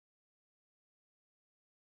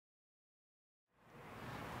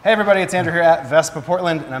Hey everybody, it's Andrew here at Vespa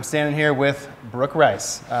Portland, and I'm standing here with Brook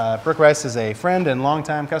Rice. Brook Rice is a friend and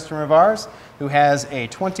longtime customer of ours who has a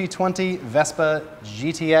 2020 Vespa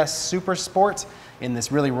GTS Super Sport in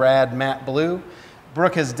this really rad matte blue.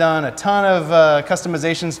 Brook has done a ton of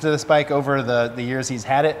customizations to this bike over the years he's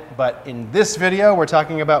had it, but in this video we're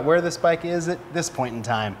talking about where this bike is at this point in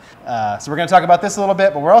time. So we're going to talk about this a little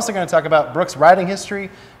bit, but we're also going to talk about Brook's riding history,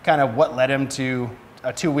 kind of what led him to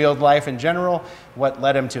a two-wheeled life in general, what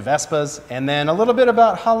led him to Vespas, and then a little bit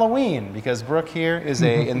about Halloween, because Brook here is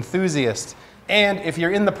an enthusiast. And if you're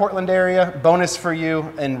in the Portland area, bonus for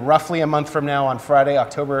you, in roughly a month from now on Friday,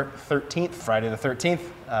 October 13th, Friday the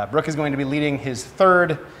 13th, Brook is going to be leading his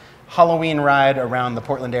third Halloween ride around the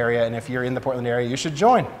Portland area, and if you're in the Portland area, you should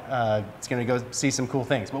join. It's going to go see some cool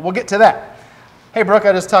things, but we'll get to that. Hey Brook,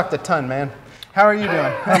 I just talked a ton, man. How are you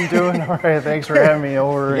doing? I'm doing all right. Thanks for having me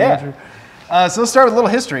over, Andrew. So let's start with a little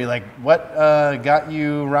history. Like, what got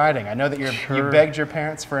you riding? I know that you begged your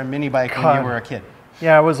parents for a mini bike when you were a kid.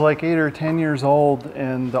 Yeah, I was like 8 or 10 years old,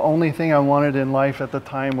 and the only thing I wanted in life at the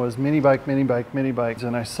time was mini bike, mini bike, mini bikes.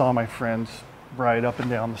 And I saw my friends ride up and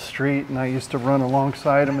down the street, and I used to run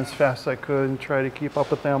alongside them as fast as I could and try to keep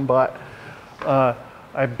up with them. But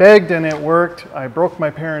I begged and it worked. I broke my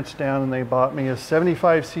parents down, and they bought me a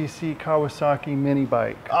 75cc Kawasaki mini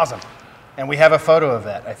bike. Awesome. And we have a photo of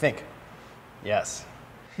that, I think. Yes.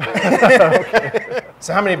 Okay.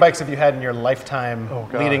 So how many bikes have you had in your lifetime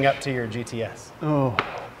leading up to your GTS? Oh,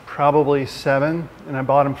 probably 7, and I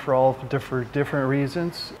bought them for all different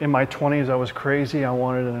reasons. In my 20s, I was crazy. I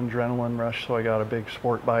wanted an adrenaline rush, so I got a big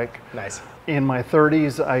sport bike. Nice. In my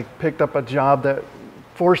 30s, I picked up a job that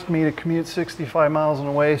forced me to commute 65 miles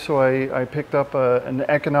away, so I picked up an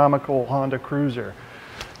economical Honda Cruiser.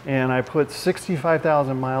 And I put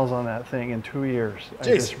 65,000 miles on that thing in 2 years. Jeez.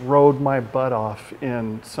 I just rode my butt off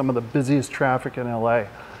in some of the busiest traffic in LA.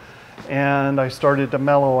 And I started to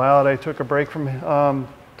mellow out. I took a break from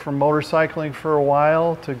motorcycling for a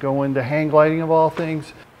while to go into hang gliding of all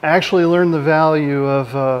things. I actually learned the value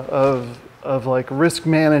of like risk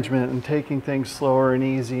management and taking things slower and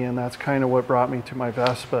easy, and that's kind of what brought me to my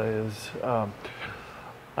Vespa is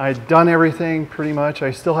I'd done everything pretty much.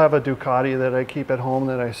 I still have a Ducati that I keep at home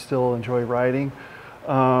that I still enjoy riding.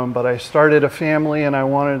 But I started a family and I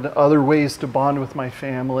wanted other ways to bond with my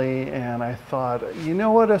family, and I thought, you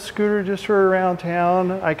know what, a scooter just for around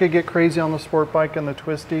town. I could get crazy on the sport bike and the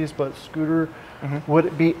twisties, but scooter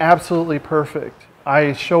would be absolutely perfect.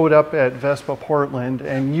 I showed up at Vespa Portland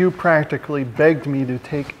and you practically begged me to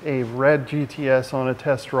take a red GTS on a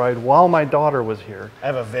test ride while my daughter was here. I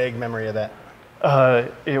have a vague memory of that.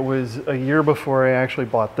 It was a year before I actually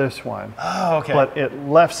bought this one. Oh, okay. But it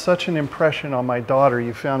left such an impression on my daughter.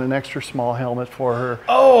 You found an extra small helmet for her.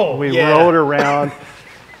 Oh, we rode around,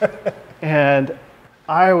 and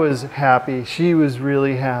I was happy. She was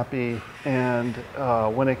really happy. And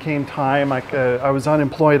when it came time, I was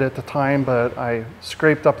unemployed at the time, but I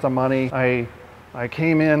scraped up the money. I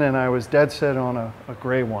came in and I was dead set on a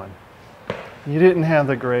gray one. You didn't have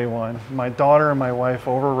the gray one. My daughter and my wife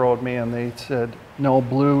overrode me, and they said, no,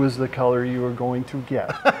 blue is the color you were going to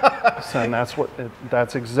get. And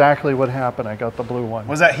that's exactly what happened. I got the blue one.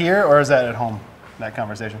 Was that here or is that at home, that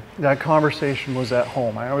conversation? That conversation was at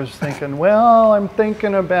home. I was thinking, well, I'm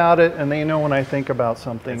thinking about it, and they know when I think about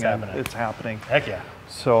something, it's happening. Heck yeah.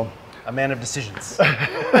 So, a man of decisions.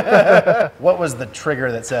 What was the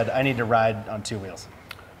trigger that said, I need to ride on 2 wheels?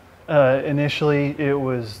 Initially, it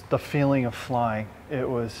was the feeling of flying. It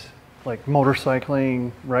was like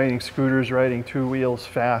motorcycling, riding scooters, riding 2 wheels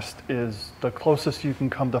fast is the closest you can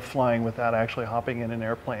come to flying without actually hopping in an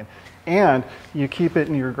airplane. And you keep it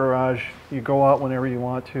in your garage. You go out whenever you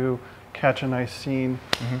want to, catch a nice scene,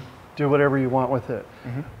 do whatever you want with it.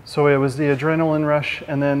 So it was the adrenaline rush,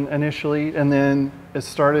 and then it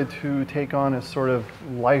started to take on a sort of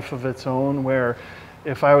life of its own, where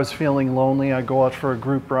if I was feeling lonely, I'd go out for a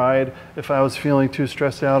group ride. If I was feeling too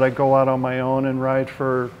stressed out, I'd go out on my own and ride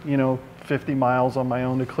for, 50 miles on my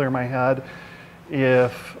own to clear my head.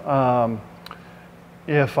 If I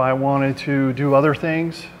wanted to do other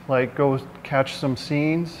things, like go catch some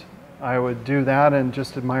scenes, I would do that and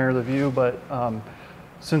just admire the view. But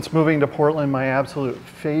since moving to Portland, my absolute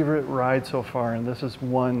favorite ride so far, and this is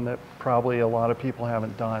one that probably a lot of people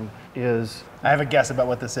haven't done, is... I have a guess about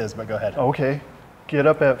what this is, but go ahead. Okay. Get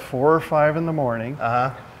up at 4 or 5 in the morning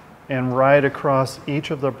and ride across each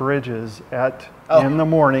of the bridges in the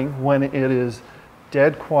morning when it is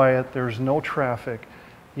dead quiet, there's no traffic.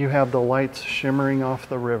 You have the lights shimmering off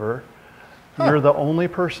the river. You're the only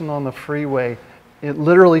person on the freeway. It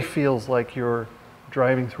literally feels like you're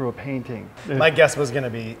driving through a painting. My guess was going to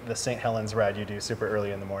be the St. Helens ride you do super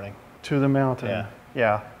early in the morning. To the mountain. Yeah.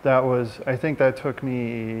 Yeah, that was, I think that took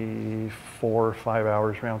me 4 or 5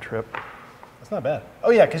 hours round trip. That's not bad.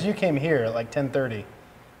 Oh yeah, because you came here at like 10:30.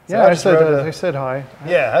 So Yeah, I said hi.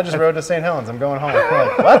 Yeah, I just rode to St. Helens. I'm going home. I'm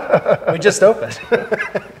like, what? We just opened.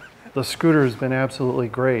 The scooter has been absolutely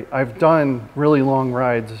great. I've done really long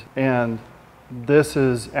rides, and this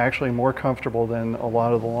is actually more comfortable than a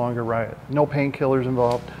lot of the longer rides. No painkillers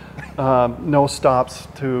involved, no stops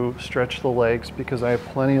to stretch the legs because I have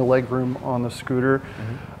plenty of leg room on the scooter.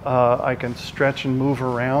 Mm-hmm. I can stretch and move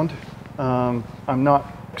around. I'm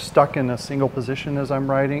not stuck in a single position as I'm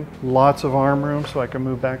riding. Lots of arm room so I can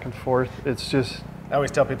move back and forth. It's just... I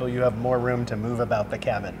always tell people you have more room to move about the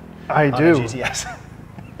cabin. I do. On a GTS.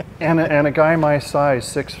 And a guy my size,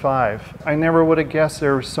 6'5", I never would have guessed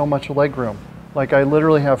there was so much leg room. Like I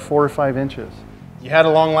literally have 4 or 5 inches. You had a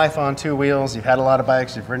long life on 2 wheels. You've had a lot of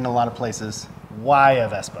bikes. You've ridden a lot of places. Why a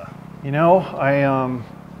Vespa? You know,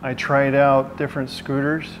 I tried out different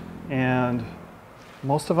scooters, and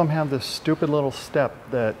most of them have this stupid little step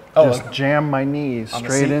that just jammed my knees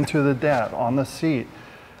straight into the deck on the seat.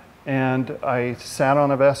 And I sat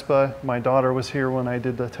on a Vespa. My daughter was here when I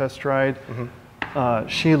did the test ride. Mm-hmm.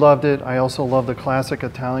 She loved it. I also love the classic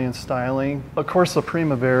Italian styling. Of course, the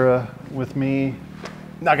Primavera with me,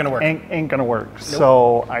 not gonna work. Ain't gonna work. Nope.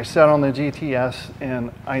 So I sat on the GTS,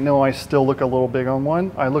 and I know I still look a little big on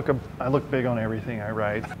one. I look big on everything I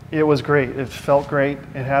ride. It was great. It felt great.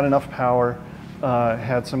 It had enough power.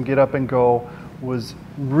 Had some get up and go. Was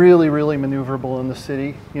really, really maneuverable in the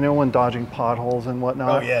city. You know, when dodging potholes and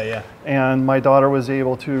whatnot. Oh yeah, yeah. And my daughter was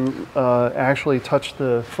able to actually touch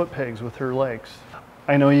the foot pegs with her legs.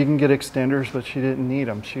 I know you can get extenders, but she didn't need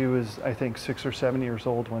them. She was, I think, 6 or 7 years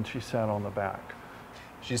old when she sat on the back.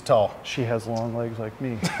 She's tall. She has long legs like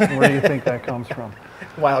me. Where do you think that comes from?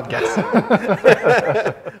 Wild guess.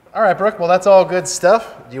 All right, Brooke. Well, that's all good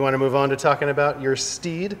stuff. Do you want to move on to talking about your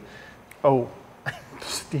steed? Oh,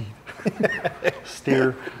 steed.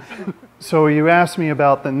 Steer. So you asked me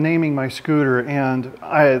about the naming my scooter, and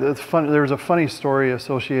there's a funny story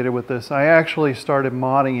associated with this. I actually started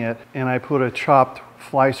modding it, and I put a chopped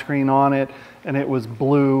fly screen on it, and it was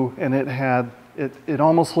blue, and it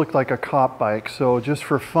almost looked like a cop bike. So just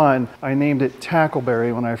for fun, I named it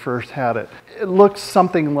Tackleberry when I first had it. It looked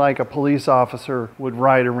something like a police officer would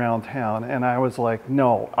ride around town, and I was like,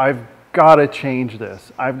 no, I've got to change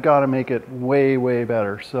this. I've got to make it way, way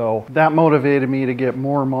better. So that motivated me to get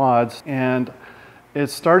more mods, and it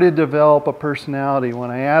started to develop a personality.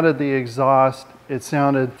 When I added the exhaust, it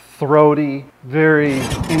sounded throaty, very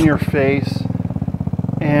in your face,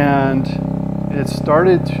 and it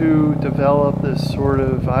started to develop this sort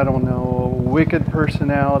of, I don't know, wicked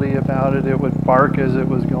personality about it. It would bark as it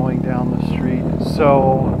was going down the street.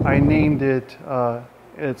 So I named it,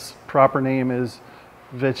 its proper name is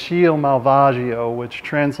Vecchio Malvagio, which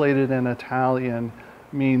translated in Italian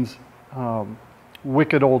means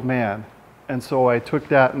wicked old man. And so I took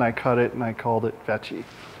that and I cut it and I called it Vecchi.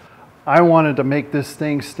 I wanted to make this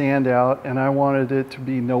thing stand out, and I wanted it to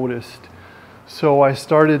be noticed. So I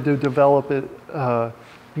started to develop it,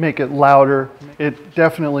 make it louder. It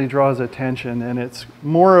definitely draws attention, and it's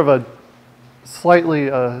more of a slightly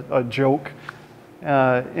a joke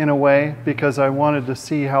in a way, because I wanted to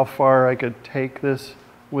see how far I could take this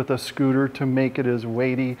with a scooter to make it as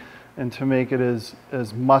weighty and to make it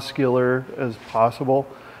as muscular as possible.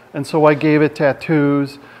 And so I gave it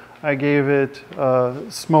tattoos, I gave it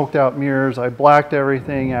smoked out mirrors, I blacked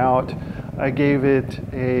everything out, I gave it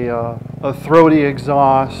a throaty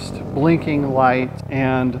exhaust, blinking light,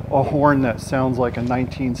 and a horn that sounds like a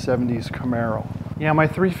 1970s Camaro. Yeah, my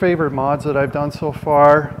 3 favorite mods that I've done so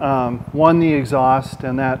far, one, the exhaust,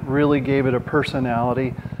 and that really gave it a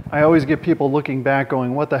personality. I always get people looking back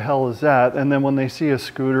going, what the hell is that? And then when they see a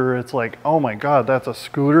scooter, it's like, oh my God, that's a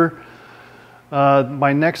scooter.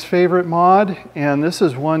 My next favorite mod, and this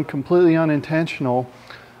is one completely unintentional,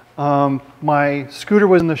 my scooter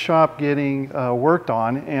was in the shop getting worked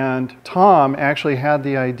on, and Tom actually had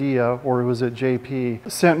the idea, or was it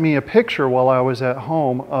JP, sent me a picture while I was at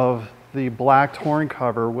home of the black horn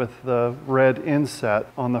cover with the red inset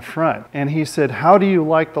on the front. And he said, how do you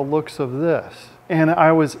like the looks of this? And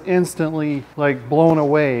I was instantly like blown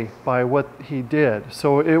away by what he did.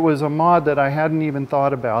 So it was a mod that I hadn't even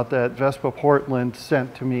thought about that Vespa Portland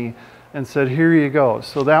sent to me and said, here you go.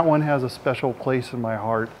 So that one has a special place in my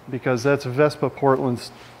heart because that's Vespa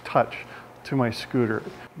Portland's touch to my scooter.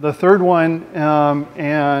 The third one,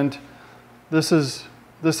 and this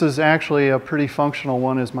is actually a pretty functional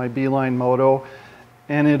one, is my Beeline Moto.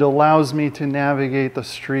 and it allows me to navigate the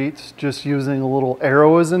streets just using a little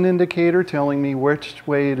arrow as an indicator telling me which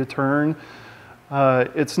way to turn.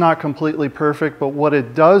 It's not completely perfect, but what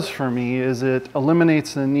it does for me is it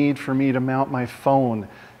eliminates the need for me to mount my phone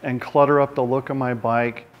and clutter up the look of my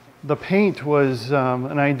bike. The paint was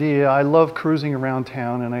an idea. I love cruising around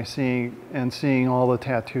town and seeing all the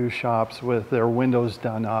tattoo shops with their windows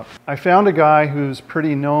done up. I found a guy who's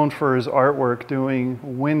pretty known for his artwork doing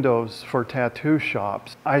windows for tattoo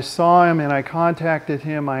shops. I saw him and I contacted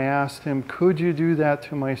him. I asked him, could you do that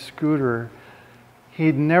to my scooter?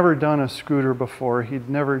 He'd never done a scooter before. He'd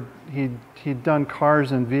done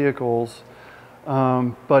cars and vehicles,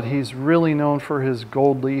 but he's really known for his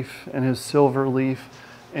gold leaf and his silver leaf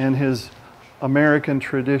and his American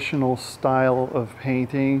traditional style of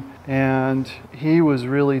painting, and he was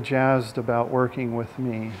really jazzed about working with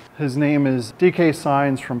me. His name is DK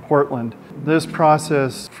Signs from Portland. This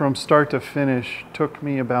process from start to finish took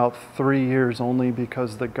me about 3 years only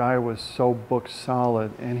because the guy was so book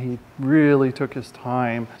solid, and he really took his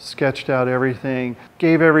time, sketched out everything,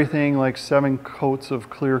 gave everything like 7 coats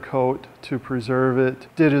of clear coat to preserve it,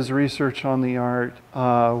 did his research on the art.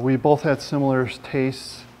 We both had similar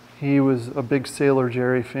tastes. He was a big Sailor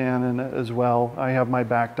Jerry fan as well. I have my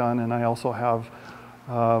back done, and I also have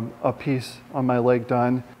a piece on my leg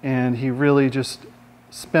done. And he really just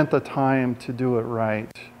spent the time to do it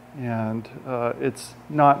right. And it's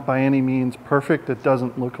not by any means perfect. It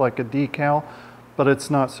doesn't look like a decal, but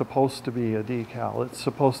it's not supposed to be a decal. It's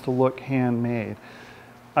supposed to look handmade.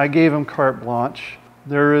 I gave him carte blanche.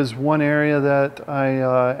 There is one area that I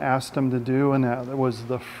asked him to do, and that was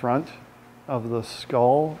the front of the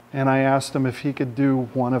skull, and I asked him if he could do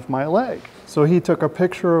one of my leg. So he took a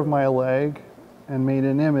picture of my leg and made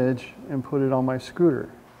an image and put it on my scooter.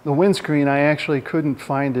 The windscreen, I actually couldn't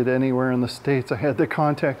find it anywhere in the States. I had to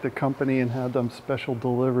contact the company and have them special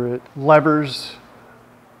deliver it. Levers,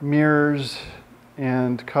 mirrors,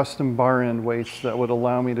 and custom bar end weights that would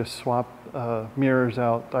allow me to swap mirrors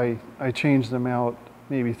out. I changed them out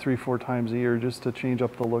maybe 3-4 times a year just to change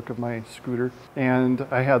up the look of my scooter. And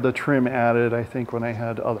I had the trim added, I think, when I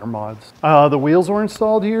had other mods. The wheels were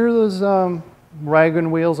installed here. Those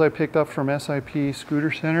Ragon wheels I picked up from SIP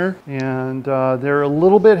Scooter Center, and they're a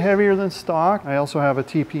little bit heavier than stock. I also have a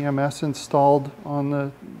TPMS installed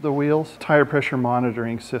on the wheels. Tire pressure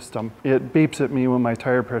monitoring system. It beeps at me when my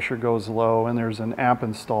tire pressure goes low, and there's an app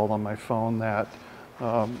installed on my phone that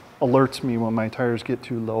alerts me when my tires get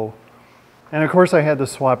too low. And of course I had to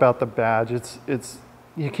swap out the badge.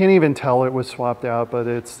 You can't even tell it was swapped out, but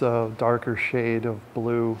it's a darker shade of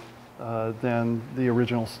blue than the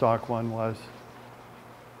original stock one was.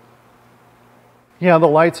 Yeah, the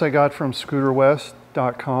lights I got from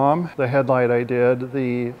scooterwest.com. The headlight I did.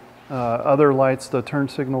 The other lights, the turn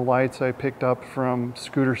signal lights, I picked up from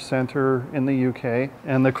Scooter Center in the UK.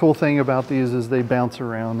 And the cool thing about these is they bounce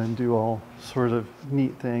around and do all sort of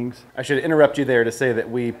neat things. I should interrupt you there to say that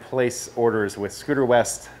we place orders with Scooter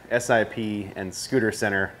West, SIP, and Scooter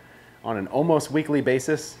Center on an almost weekly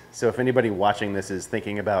basis. So if anybody watching this is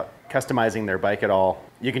thinking about customizing their bike at all,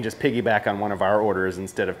 you can just piggyback on one of our orders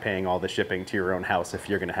instead of paying all the shipping to your own house if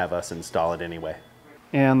you're going to have us install it anyway.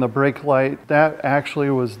 And the brake light, that actually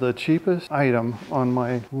was the cheapest item on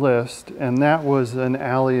my list, and that was an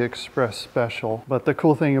AliExpress special. But the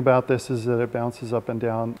cool thing about this is that it bounces up and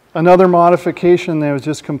down. Another modification that was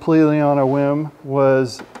just completely on a whim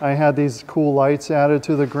was I had these cool lights added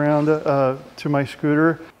to the ground, to my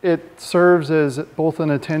scooter. It serves as both an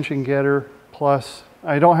attention getter, plus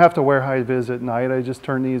I don't have to wear high vis at night. I just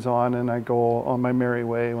turn these on and I go on my merry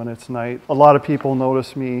way when it's night. A lot of people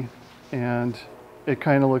notice me, and it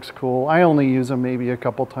kind of looks cool. I only use them maybe a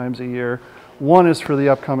couple times a year. One is for the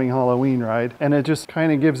upcoming Halloween ride, and it just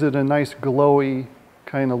kind of gives it a nice glowy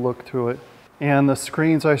kind of look to it. And the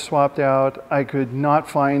screens I swapped out, I could not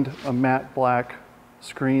find a matte black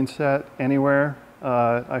screen set anywhere.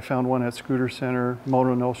 I found one at Scooter Center,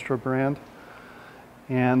 Moto Nostra brand.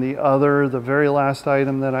 And the very last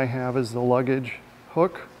item that I have is the luggage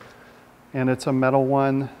hook, and it's a metal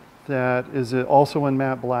one that is also in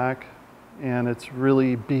matte black. And it's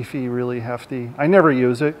really beefy, really hefty. I never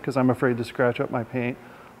use it because I'm afraid to scratch up my paint,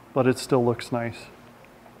 but it still looks nice.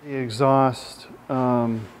 The exhaust,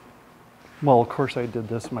 well, of course I did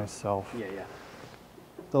this myself. Yeah.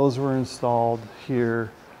 Those were installed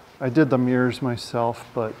here. I did the mirrors myself,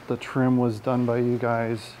 but the trim was done by you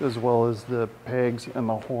guys, as well as the pegs and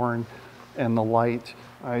the horn and the light.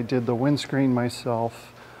 I did the windscreen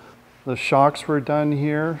myself. The shocks were done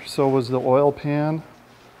here, so was the oil pan.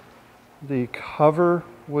 The cover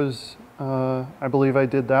was, I believe I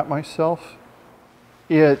did that myself.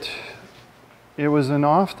 It It was an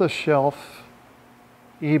off-the-shelf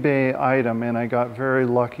eBay item, and I got very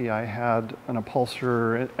lucky. I had an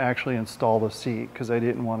upholsterer actually install the seat because I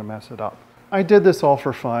didn't want to mess it up. I did this all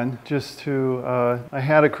for fun, just to, I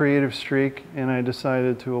had a creative streak and I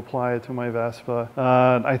decided to apply it to my Vespa.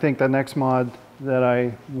 I think the next mod that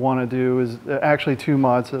I want to do is actually two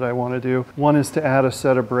mods that I want to do. One is to add a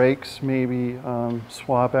set of brakes, maybe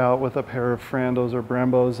swap out with a pair of Frandos or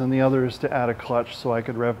Brembos, and the other is to add a clutch so I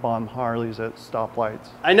could rev bomb Harleys at stoplights.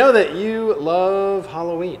 I know that you love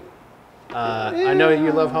Halloween. I know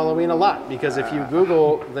you love Halloween a lot, because if you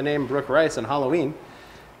Google the name Brook Rice and Halloween,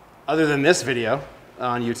 other than this video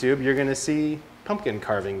on YouTube, you're going to see pumpkin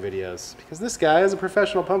carving videos, because this guy is a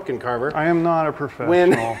professional pumpkin carver. I am not a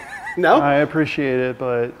professional. No? I appreciate it,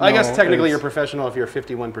 but I guess technically you're professional if you're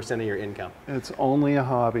 51% of your income. It's only a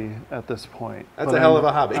hobby at this point. That's a hell of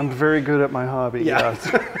a hobby. I'm very good at my hobby, yeah.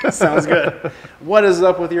 Yes. Sounds good. What is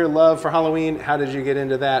up with your love for Halloween? How did you get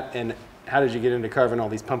into that? And how did you get into carving all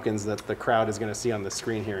these pumpkins that the crowd is going to see on the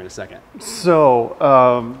screen here in a second? So,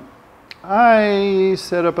 I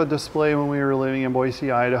set up a display when we were living in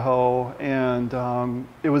Boise, Idaho, and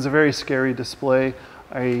it was a very scary display.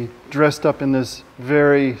 I dressed up in this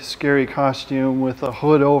very scary costume with a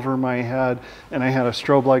hood over my head, and I had a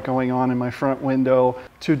strobe light going on in my front window.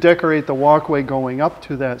 To decorate the walkway going up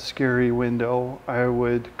to that scary window, I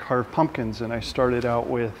would carve pumpkins, and I started out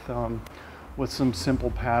with some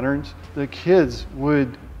simple patterns. The kids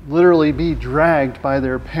would literally be dragged by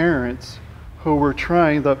their parents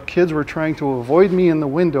the kids were trying to avoid me in the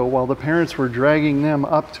window while the parents were dragging them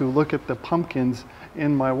up to look at the pumpkins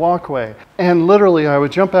in my walkway. And literally I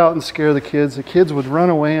would jump out and scare the kids would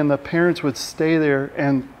run away, and the parents would stay there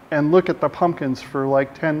and look at the pumpkins for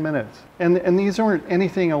like 10 minutes. And these weren't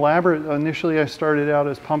anything elaborate. Initially I started out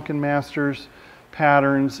as Pumpkin Masters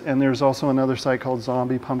patterns, and there's also another site called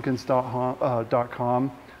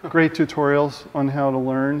zombiepumpkins.com. Great tutorials on how to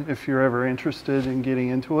learn if you're ever interested in getting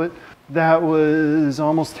into it. That was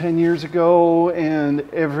almost 10 years ago, and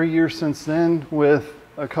every year since then, with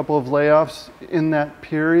a couple of layoffs in that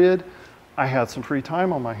period, I had some free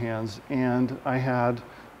time on my hands, and I had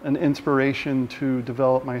an inspiration to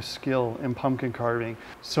develop my skill in pumpkin carving.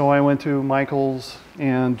 So I went to Michael's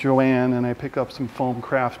and Joanne, and I picked up some foam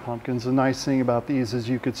craft pumpkins. The nice thing about these is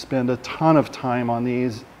you could spend a ton of time on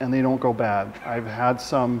these and they don't go bad. I've had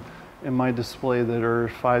some in my display that are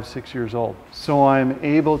 5, 6 years old. So I'm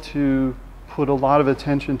able to put a lot of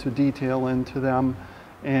attention to detail into them,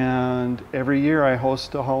 and every year I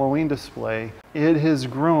host a Halloween display. It has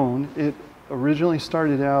grown. It originally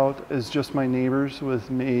started out as just my neighbors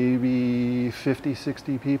with maybe 50,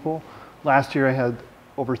 60 people. Last year I had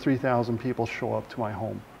over 3,000 people show up to my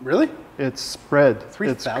home. Really? It's spread.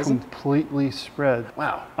 3,000? It's completely spread.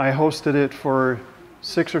 Wow. I hosted it for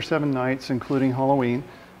 6 or 7 nights, including Halloween,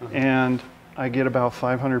 and I get about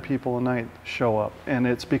 500 people a night show up, and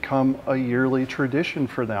it's become a yearly tradition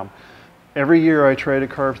for them. Every year I try to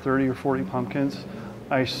carve 30 or 40 pumpkins.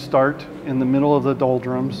 I start in the middle of the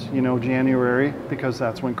doldrums, you know, January, because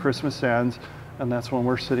that's when Christmas ends, and that's when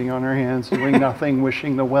we're sitting on our hands doing nothing,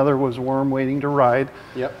 wishing the weather was warm, waiting to ride.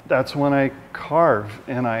 Yep. That's when I carve,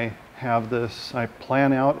 and I have this, I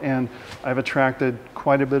plan out, and I've attracted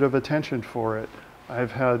quite a bit of attention for it.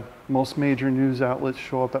 I've had most major news outlets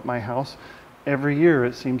show up at my house. Every year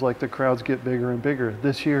it seems like the crowds get bigger and bigger.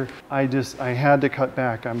 This year I had to cut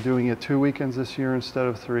back. I'm doing it 2 weekends this year instead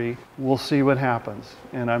of 3. We'll see what happens.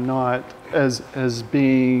 And I'm not as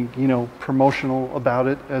being, you know, promotional about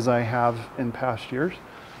it as I have in past years.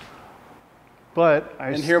 But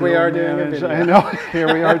here we are doing a video. I know,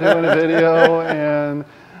 here we are doing a video, and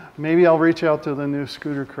maybe I'll reach out to the new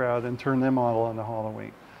scooter crowd and turn them all on to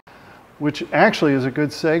Halloween, which actually is a good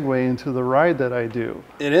segue into the ride that I do.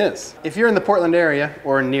 It is. If you're in the Portland area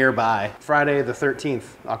or nearby, Friday the 13th,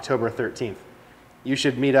 October 13th, you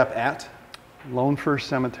should meet up at Lone Fir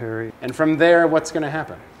Cemetery. And from there, what's going to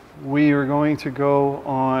happen? We are going to go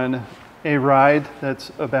on a ride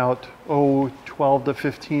that's about 12 to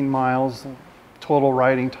 15 miles. Total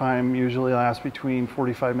riding time usually lasts between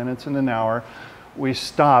 45 minutes and an hour. We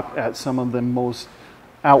stop at some of the most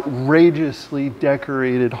outrageously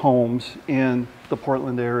decorated homes in the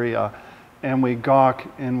Portland area, and we gawk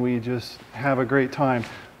and we just have a great time.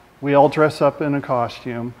 We all dress up in a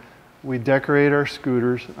costume. We decorate our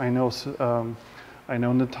scooters. I know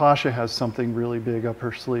Natasha has something really big up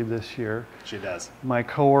her sleeve this year. She does. My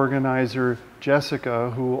co-organizer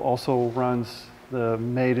Jessica, who also runs the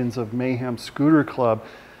Maidens of Mayhem Scooter Club,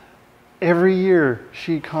 every year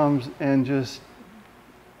she comes and just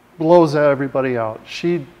blows everybody out.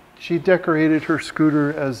 She decorated her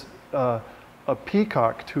scooter as a a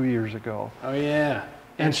Peacock 2 years ago. Oh yeah.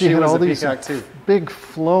 And she had all these big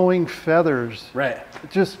flowing feathers. Right.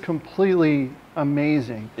 Just completely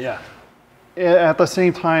amazing. Yeah. At the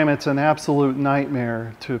same time, it's an absolute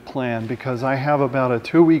nightmare to plan because I have about a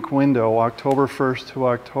 2-week window, October 1st to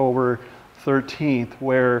October 13th,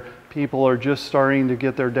 where people are just starting to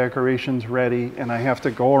get their decorations ready, and I have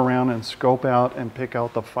to go around and scope out and pick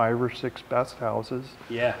out the 5 or 6 best houses.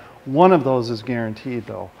 Yeah. One of those is guaranteed,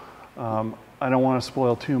 though. I don't want to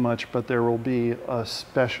spoil too much, but there will be a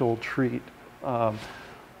special treat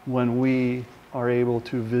when we are able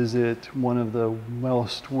to visit one of the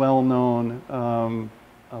most well-known,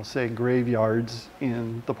 I'll say, graveyards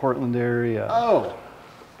in the Portland area. Oh!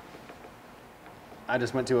 I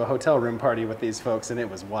just went to a hotel room party with these folks and it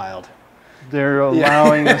was wild. They're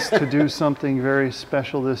allowing us to do something very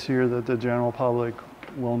special this year that the general public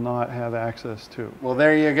will not have access to. Well,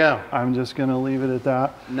 there you go. I'm just going to leave it at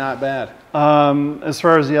that. Not bad. As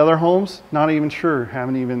far as the other homes, not even sure.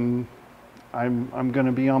 Haven't even. I'm going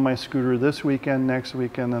to be on my scooter this weekend, next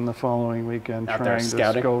weekend, and the following weekend, trying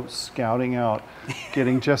to go scouting out,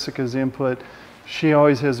 getting Jessica's input. She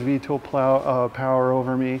always has veto power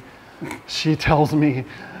over me. She tells me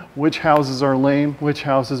which houses are lame, which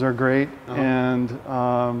houses are great, and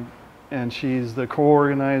she's the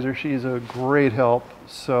co-organizer. She's a great help,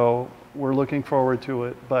 so we're looking forward to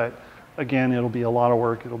it. But again, it'll be a lot of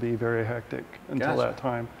work. It'll be very hectic until that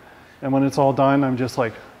time. And when it's all done, I'm just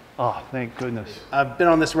like, oh, thank goodness. I've been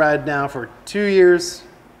on this ride now for 2 years.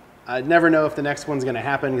 I never know if the next one's going to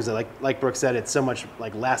happen because, like Brooke said, it's so much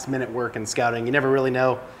like last-minute work and scouting. You never really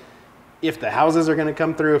know if the houses are going to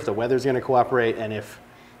come through, if the weather's going to cooperate, and if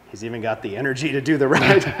he's even got the energy to do the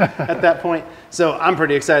ride at that point. So I'm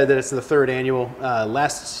pretty excited that it's the 3rd annual.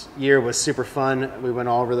 Last year was super fun. We went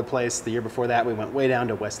all over the place. The year before that, we went way down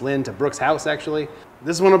to West Linn, to Brooke's house, actually.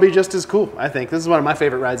 This one will be just as cool, I think. This is one of my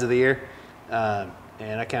favorite rides of the year,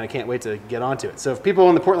 and I kind of can't wait to get onto it. So if people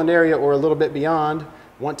in the Portland area or a little bit beyond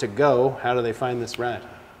want to go, how do they find this ride?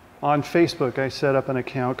 On Facebook, I set up an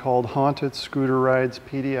account called Haunted Scooter Rides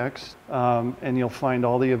PDX, and you'll find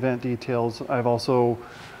all the event details. I've also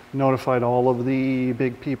notified all of the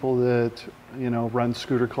big people that run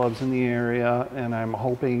scooter clubs in the area, and I'm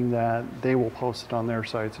hoping that they will post it on their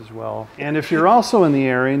sites as well. And if you're also in the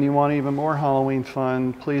area and you want even more Halloween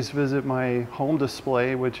fun, please visit my home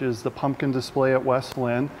display, which is the pumpkin display at West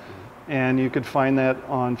Linn. And you could find that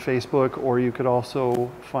on Facebook, or you could also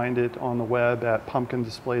find it on the web at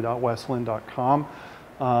pumpkindisplay.westlinn.com.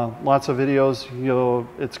 Lots of videos.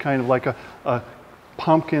 It's kind of like a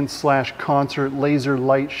pumpkin/concert laser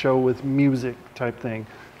light show with music type thing.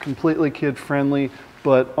 Completely kid-friendly,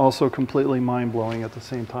 but also completely mind-blowing at the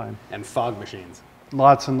same time. And fog machines.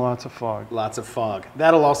 Lots and lots of fog. Lots of fog.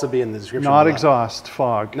 That'll also be in the description. Not exhaust,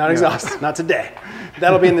 fog. Not exhaust, not today.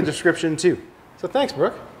 That'll be in the description too. So thanks,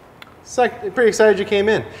 Brooke. Pretty excited you came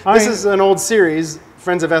in. This is an old series,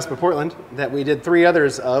 Friends of Vespa Portland, that we did 3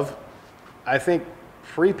 others of, I think,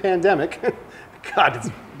 pre-pandemic. God, it's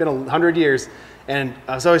been 100 years. And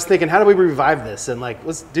I was always thinking, how do we revive this? And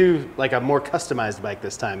let's do a more customized bike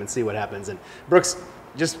this time and see what happens. And Brooke's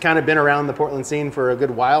just kind of been around the Portland scene for a good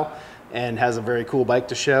while and has a very cool bike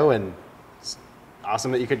to show. And it's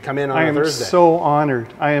awesome that you could come in on a Thursday. I am so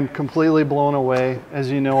honored. I am completely blown away. As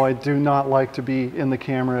you know, I do not like to be in the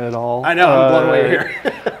camera at all. I know, I'm blown away here.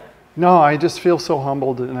 No, I just feel so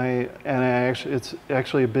humbled, and it's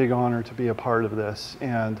actually a big honor to be a part of this.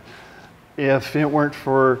 And if it weren't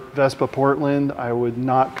for Vespa Portland, I would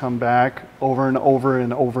not come back over and over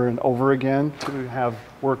and over and over again to have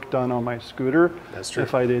work done on my scooter. That's true.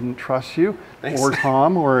 If I didn't trust you, Thanks. or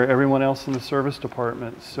Tom, or everyone else in the service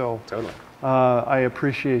department. So totally. I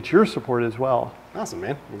appreciate your support as well. Awesome,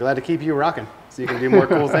 man. I'm glad to keep you rocking so you can do more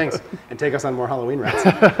cool things and take us on more Halloween rides.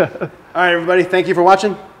 All right, everybody, thank you for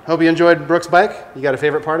watching. Hope you enjoyed Brooke's bike. You got a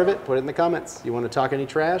favorite part of it? Put it in the comments. You want to talk any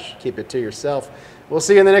trash? Keep it to yourself. We'll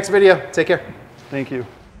see you in the next video. Take care. Thank you.